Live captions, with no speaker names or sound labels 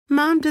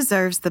Mom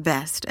deserves the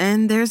best,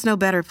 and there's no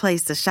better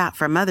place to shop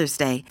for Mother's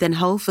Day than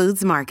Whole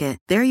Foods Market.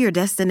 They're your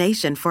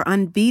destination for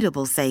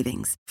unbeatable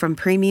savings, from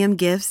premium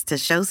gifts to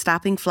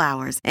show-stopping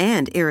flowers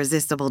and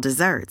irresistible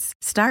desserts.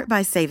 Start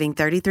by saving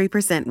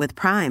 33% with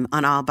Prime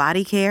on all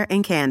body care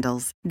and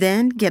candles.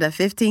 Then get a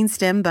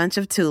 15-stem bunch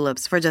of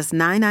tulips for just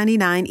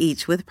 $9.99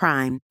 each with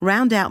Prime.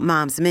 Round out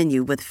Mom's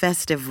menu with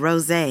festive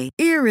rosé,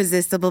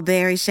 irresistible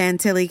berry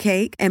chantilly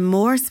cake, and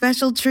more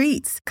special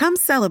treats. Come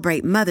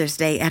celebrate Mother's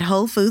Day at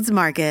Whole Foods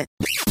Market.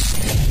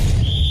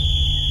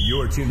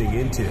 You're tuning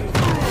into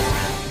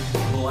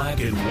Black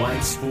and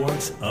White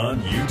Sports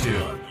on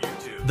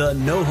YouTube. The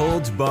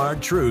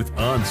no-holds-barred truth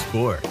on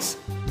sports.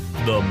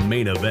 The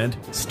main event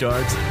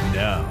starts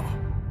now.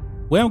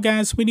 Well,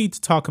 guys, we need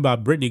to talk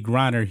about Brittney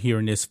Griner here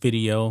in this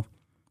video.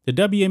 The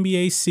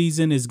WNBA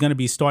season is going to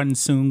be starting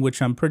soon,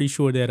 which I'm pretty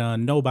sure that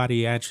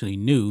nobody actually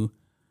knew.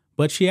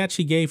 But she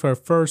actually gave her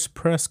first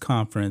press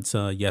conference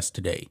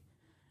yesterday.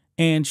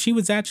 And she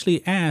was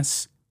actually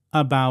asked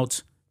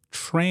about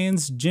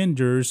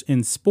transgenders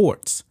in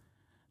sports.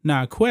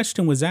 Now, a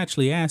question was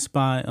actually asked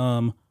by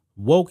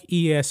woke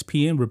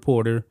ESPN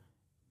reporter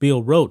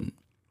Bill Rhoden.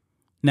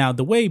 Now,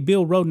 the way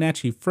Bill Rhoden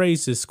actually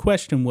phrased this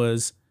question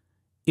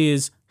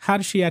is how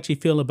does she actually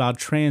feel about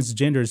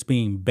transgenders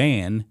being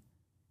banned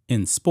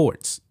in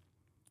sports?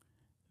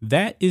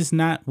 That is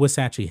not what's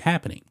actually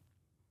happening.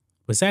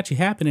 What's actually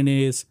happening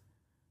is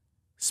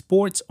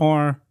sports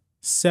are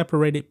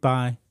separated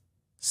by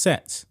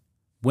sex.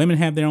 Women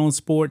have their own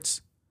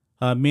sports.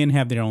 Men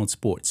have their own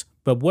sports.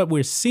 But what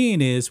we're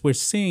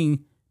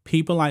seeing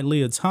people like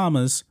Leah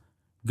Thomas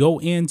go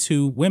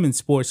into women's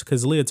sports,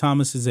 because Leah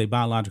Thomas is a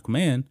biological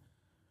man,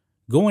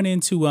 going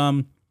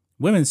into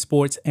women's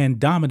sports and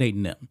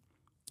dominating them.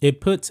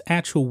 It puts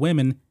actual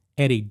women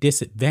at a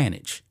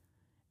disadvantage.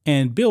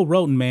 And Bill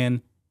Rhoden,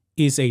 man,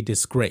 is a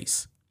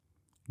disgrace.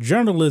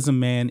 Journalism,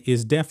 man,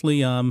 is definitely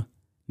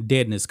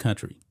dead in this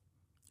country.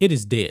 It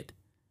is dead.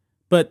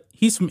 But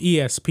he's from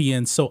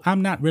ESPN, so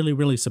I'm not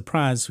really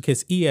surprised,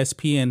 because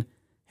ESPN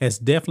has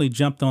definitely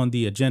jumped on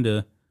the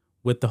agenda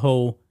with the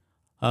whole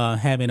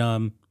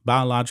having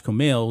biological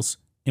males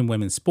in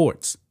women's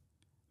sports.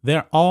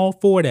 They're all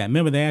for that.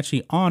 Remember, they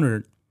actually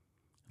honored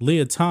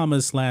Leah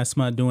Thomas last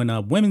month during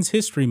Women's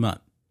History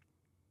Month.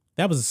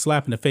 That was a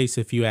slap in the face,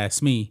 if you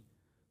ask me,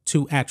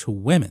 to actual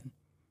women.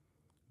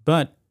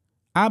 But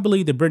I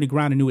believe that Brittney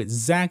Griner knew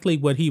exactly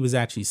what he was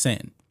actually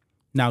saying.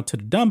 Now, to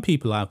the dumb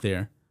people out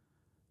there,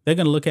 they're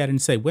going to look at it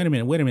and say, wait a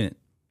minute.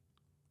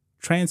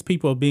 Trans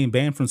people are being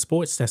banned from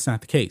sports? That's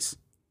not the case.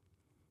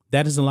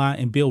 That is a lie,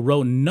 and Bill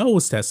Rhoden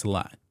knows that's a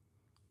lie.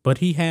 But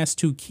he has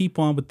to keep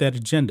on with that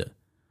agenda.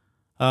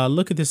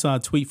 Look at this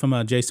tweet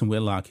from Jason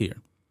Whitlock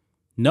here.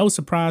 No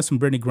surprise from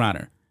Brittney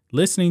Griner.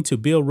 Listening to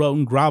Bill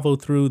Rhoden grovel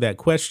through that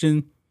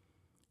question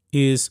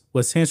is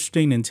what's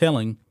interesting and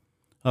telling.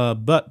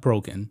 Butt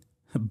broken,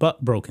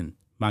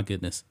 my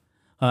goodness.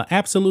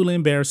 Absolutely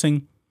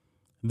embarrassing.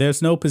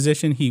 There's no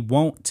position he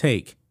won't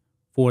take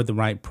for the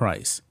right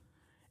price.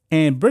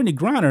 And Brittney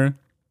Griner,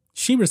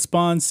 she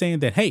responds saying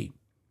that, hey,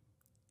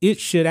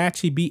 it should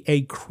actually be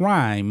a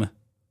crime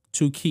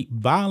to keep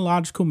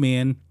biological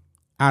men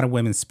out of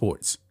women's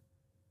sports.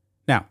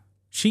 Now,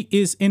 she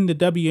is in the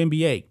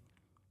WNBA,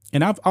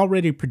 and I've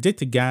already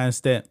predicted, guys,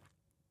 that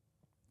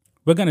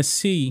we're going to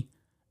see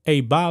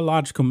a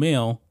biological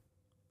male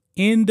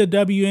in the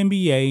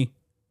WNBA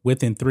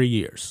within 3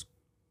 years.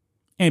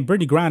 And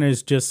Brittney Griner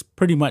is just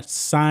pretty much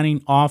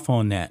signing off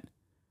on that.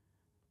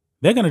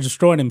 They're going to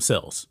destroy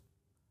themselves.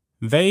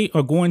 They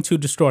are going to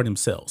destroy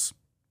themselves.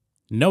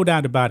 No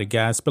doubt about it,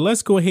 guys. But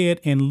let's go ahead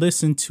and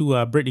listen to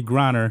Brittney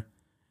Griner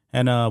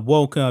and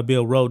woke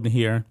Bill Rhoden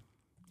here.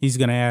 He's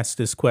going to ask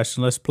this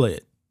question. Let's play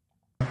it.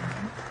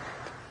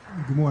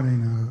 Good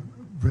morning,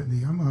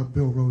 Brittney. I'm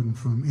Bill Rhoden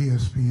from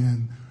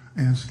ESPN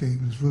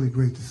Anscape. It's really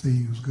great to see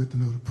you. It's good to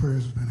know the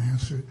prayers have been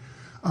answered.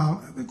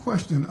 The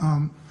question,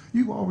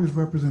 you've always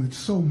represented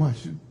so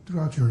much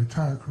throughout your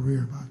entire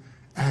career about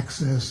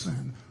access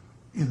and,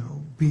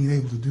 being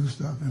able to do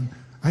stuff. And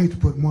I hate to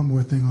put one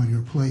more thing on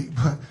your plate,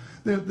 but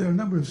there are a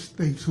number of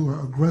states who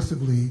are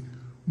aggressively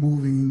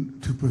moving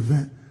to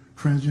prevent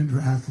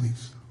transgender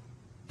athletes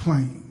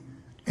playing.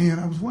 And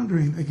I was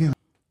wondering, again...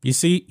 You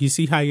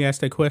see how you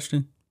asked that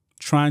question?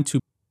 Trying to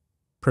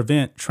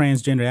prevent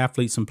transgender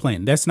athletes from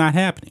playing. That's not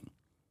happening.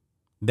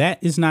 That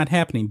is not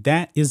happening.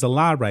 That is a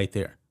lie right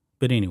there.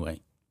 But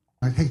anyway.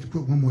 I hate to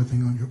put one more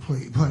thing on your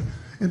plate, but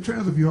in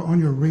terms of on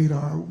your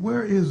radar,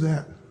 where is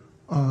that?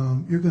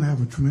 You're going to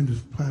have a tremendous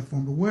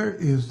platform, but where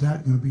is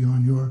that going to be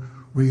on your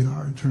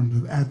radar in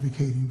terms of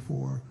advocating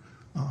for,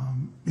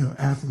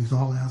 athletes,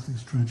 all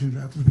athletes, transgender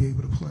athletes to be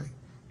able to play?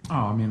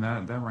 Oh, I mean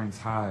that ranks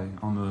high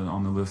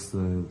on the list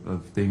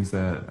of things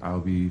that I'll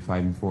be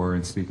fighting for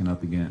and speaking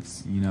up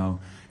against.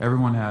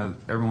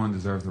 Everyone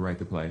deserves the right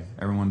to play.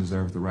 Everyone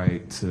deserves the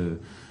right to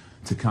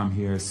come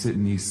here, sit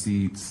in these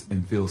seats,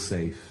 and feel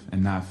safe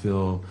and not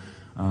feel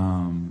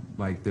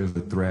like there's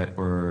a threat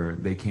or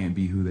they can't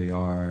be who they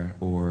are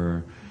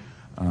or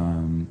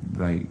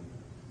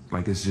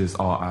like it's just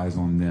all eyes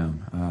on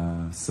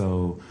them.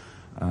 So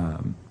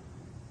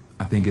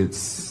think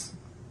it's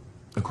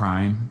a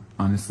crime,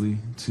 honestly,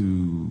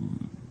 to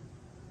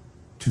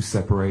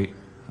separate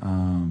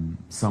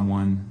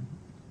someone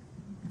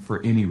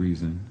for any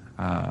reason.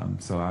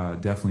 So I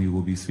definitely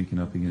will be speaking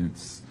up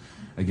against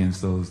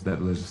that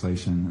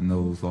legislation and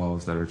those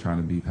laws that are trying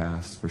to be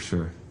passed, for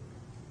sure.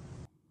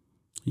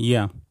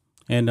 Yeah.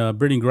 And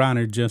Brittney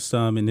Griner just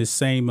in this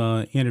same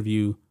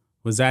interview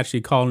was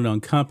actually calling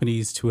on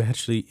companies to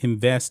actually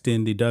invest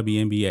in the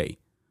WNBA.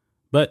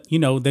 But,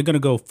 they're going to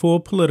go full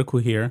political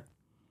here.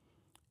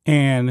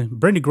 And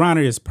Brittney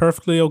Griner is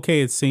perfectly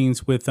okay, it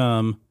seems, with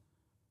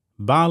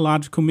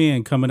biological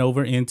men coming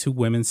over into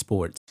women's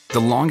sports. The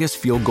longest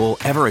field goal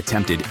ever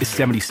attempted is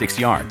 76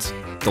 yards.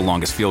 The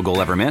longest field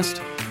goal ever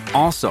missed?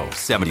 Also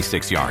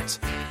 76 yards.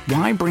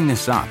 Why bring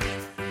this up?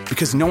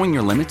 Because knowing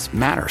your limits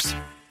matters,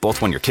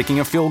 both when you're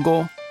kicking a field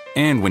goal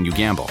and when you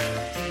gamble.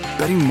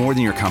 Betting more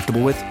than you're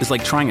comfortable with is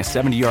like trying a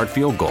 70-yard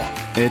field goal.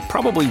 It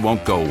probably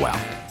won't go well.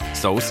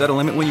 So set a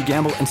limit when you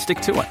gamble and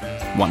stick to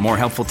it. Want more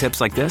helpful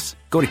tips like this?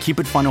 Go to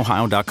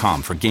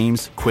keepitfunohio.com for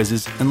games,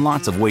 quizzes, and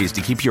lots of ways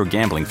to keep your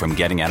gambling from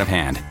getting out of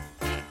hand.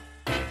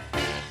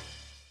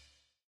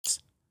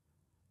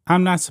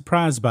 I'm not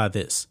surprised by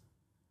this.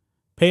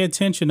 Pay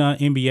attention,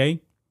 NBA.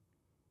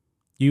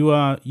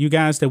 You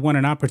guys that want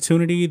an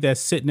opportunity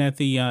that's sitting at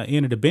the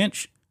end of the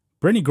bench,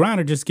 Brittney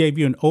Griner just gave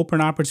you an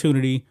open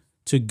opportunity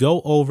to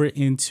go over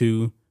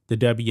into the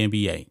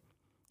WNBA.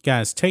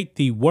 Guys, take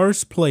the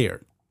worst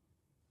player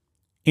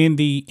in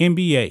the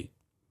NBA,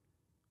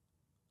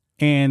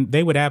 and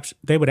they would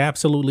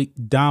absolutely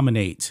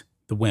dominate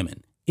the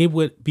women. It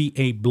would be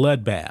a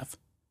bloodbath.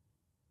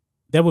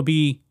 It wouldn't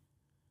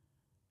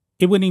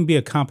even be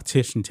a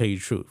competition, to tell you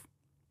the truth.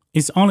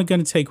 It's only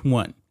going to take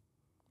one.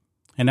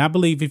 And I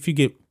believe if you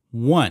get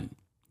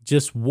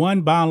just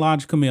one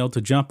biological male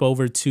to jump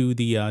over to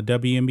the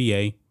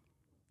WNBA,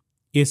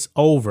 it's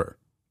over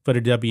for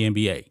the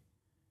WNBA.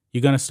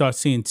 You're going to start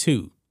seeing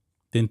 2,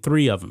 then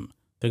 3 of them.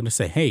 They're going to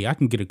say, hey, I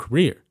can get a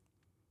career.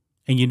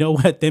 And you know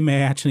what? They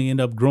may actually end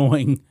up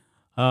growing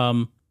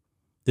the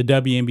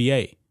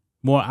WNBA.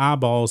 More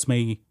eyeballs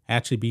may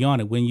actually be on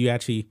it when you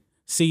actually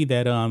see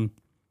that,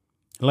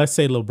 let's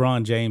say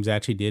LeBron James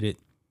actually did it.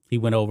 He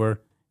went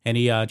over and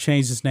he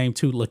changed his name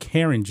to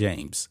LeCarron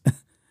James.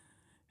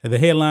 The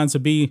headlines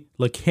would be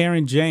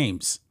LeCarron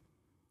James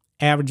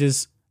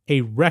averages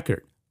a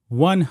record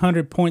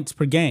 100 points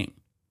per game.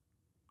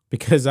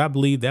 Because I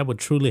believe that would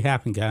truly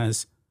happen,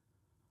 guys.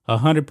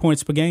 100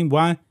 points per game.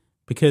 Why?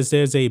 Because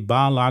there's a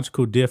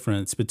biological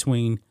difference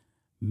between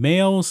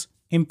males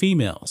and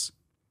females.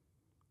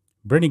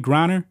 Brittney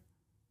Griner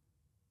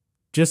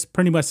just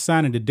pretty much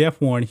signing the death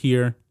warrant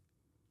here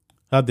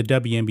of the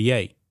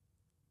WNBA.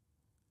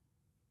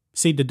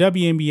 See, the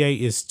WNBA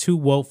is too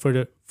woke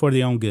for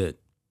their own good.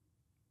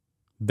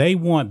 They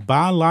want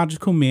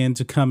biological men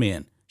to come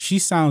in. She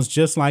sounds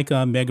just like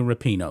Megan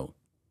Rapinoe.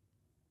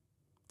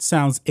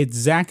 Sounds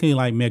exactly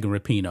like Megan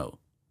Rapinoe.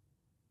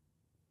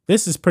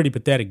 This is pretty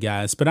pathetic,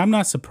 guys, but I'm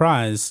not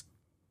surprised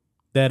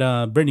that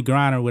Brittney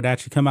Griner would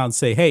actually come out and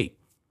say, hey,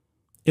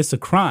 it's a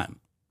crime.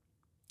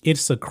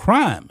 It's a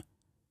crime.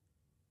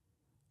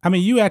 I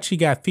mean, you actually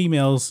got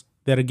females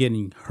that are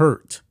getting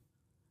hurt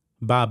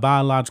by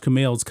biological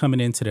males coming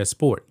into their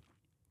sport.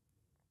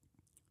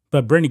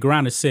 But Brittney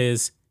Griner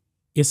says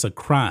it's a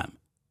crime.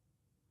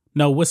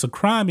 No, what's a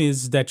crime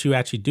is that you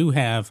actually do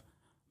have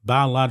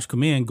biological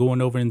men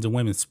going over into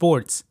women's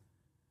sports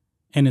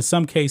and in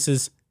some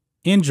cases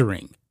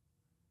injuring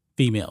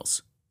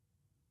females.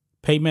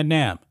 Peyton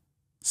McNabb,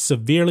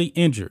 severely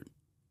injured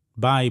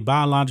by a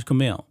biological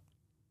male.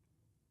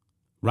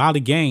 Riley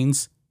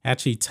Gaines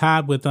actually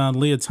tied with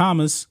Leah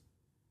Thomas,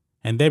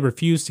 and they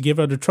refused to give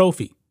her the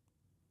trophy.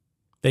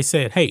 They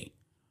said, hey,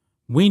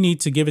 we need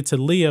to give it to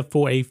Leah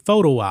for a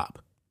photo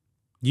op.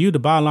 You, the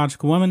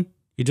biological woman,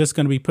 you're just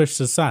going to be pushed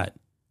aside.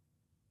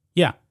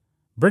 Yeah,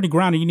 Brittney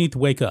Griner, you need to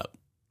wake up.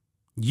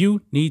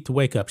 You need to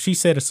wake up. She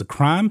said it's a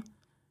crime.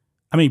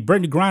 I mean,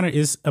 Brittney Griner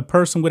is a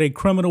person with a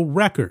criminal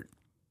record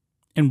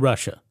in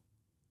Russia.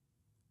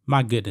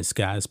 My goodness,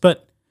 guys.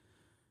 But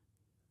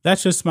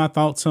that's just my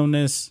thoughts on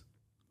this.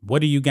 What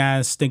do you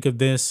guys think of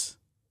this?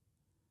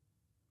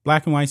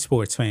 Black and white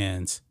sports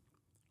fans,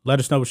 let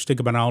us know what you think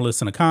about all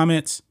this in the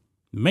comments.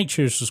 Make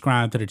sure to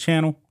subscribe to the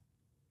channel,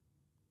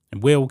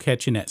 and we'll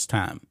catch you next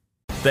time.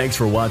 Thanks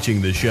for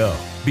watching the show.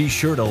 Be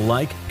sure to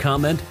like,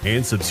 comment,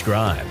 and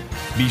subscribe.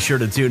 Be sure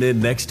to tune in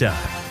next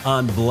time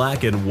on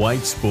Black and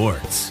White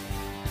Sports.